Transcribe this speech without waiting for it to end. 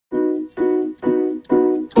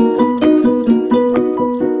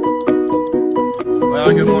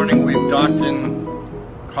port in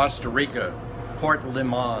Costa Rica, Port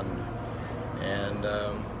Limon, and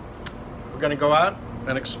we're gonna go out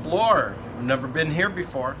and explore. We've never been here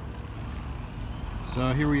before.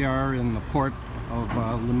 So here we are in the port of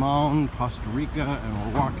Limon, Costa Rica, and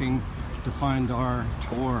we're walking to find our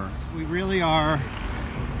tour. We really are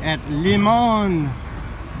at Limon.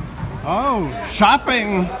 Oh,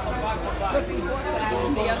 shopping!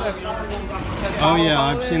 Oh yeah,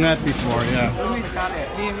 I've seen that before, yeah.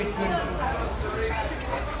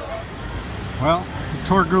 Well, the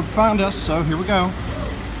tour group found us, so here we go.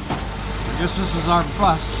 I guess this is our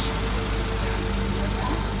bus.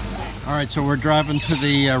 Alright, so we're driving to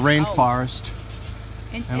the rainforest.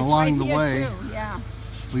 And along the way,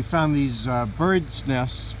 we found these birds'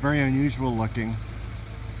 nests, very unusual looking.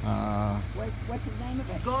 What's the name of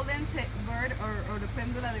it? Golden bird or the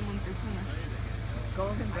pendula de Montezuma.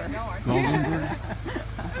 Golden bird. Golden bird.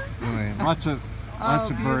 Anyway, lots of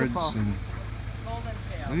birds. And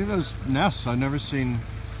look at those nests. I've never seen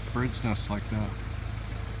birds' nests like that. Are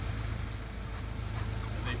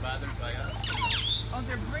they bothered by us? Oh,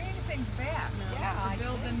 they're bringing things back to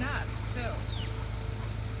build the nest too.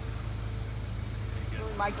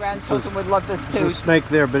 My grandchildren would love this too. There's a snake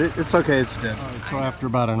there, but it's okay, it's dead. So after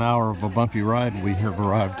about an hour of a bumpy ride, we have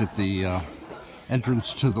arrived at the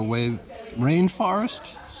entrance to the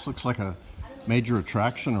rainforest. This looks like a major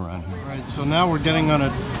attraction around here. All right, so now we're getting on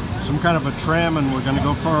some kind of a tram, and we're going to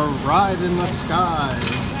go for a ride in the sky.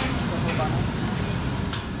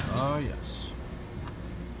 Oh yes.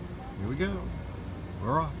 Here we go.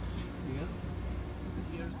 We're off.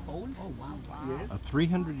 Oh wow, A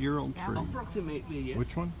 300-year-old tree. Approximately, yes.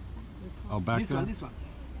 Which one? Oh, back there? This one.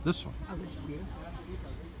 This one.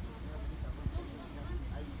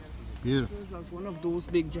 Beautiful. So that's one of those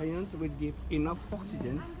big giants would give enough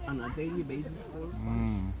oxygen on a daily basis for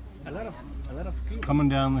a lot of trees. It's coming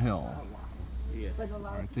down the hill. Yes. All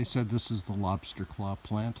right, they said this is the lobster claw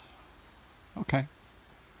plant. Okay.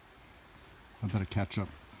 I better catch up.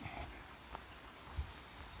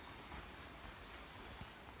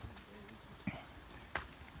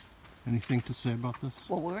 Anything to say about this?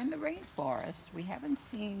 Well, we're in the rainforest. We haven't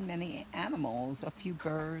seen many animals, a few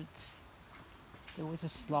birds. There was a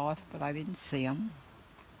sloth, but I didn't see him.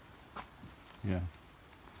 Yeah.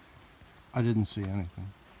 I didn't see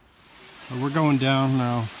anything. But we're going down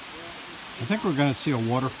now. I think we're going to see a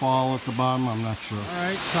waterfall at the bottom. I'm not sure. All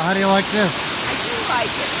right, so how do you like this? I do like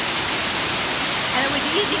it. And it was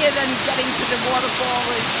easier than getting to the waterfall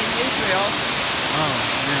in Israel. Oh,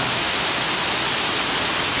 yeah.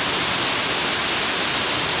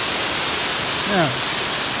 Yeah,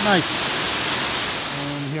 nice.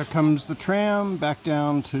 And here comes the tram back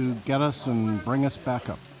down to get us and bring us back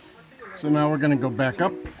up. So now we're going to go back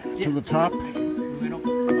up to the top.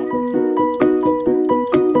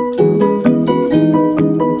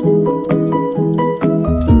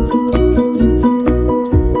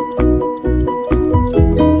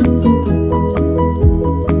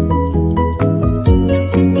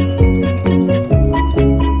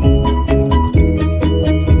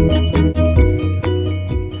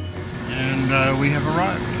 We have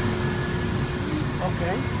arrived.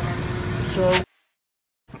 Okay.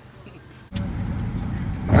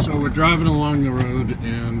 So we're driving along the road,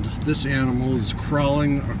 and this animal is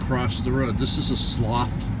crawling across the road. This is a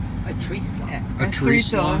sloth. A tree sloth. A tree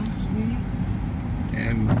sloth.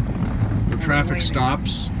 And the traffic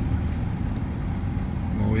stops.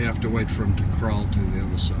 Well, we have to wait for him to crawl to the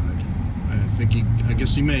other side. I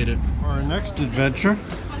guess he made it. For our next adventure,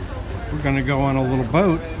 we're going to go on a little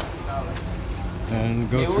boat and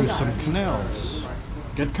go through some canals.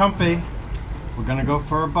 Get comfy. We're gonna go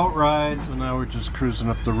for a boat ride. So now we're just cruising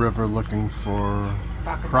up the river looking for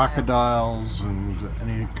crocodiles and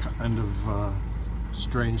any kind of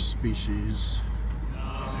strange species.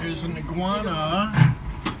 Here's an iguana.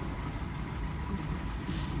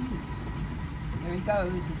 There he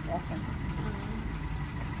goes, he's walking.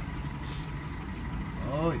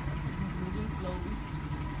 Oh yeah.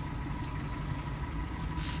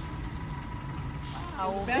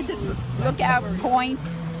 This is Lookout Point.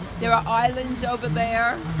 There are islands over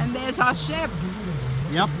there, and there's our ship.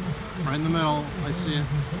 Yep, right in the middle. I see it.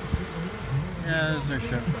 Yeah, there's our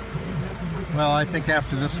ship. Well, I think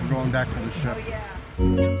after this we're going back to the ship. Oh,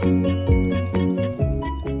 yeah.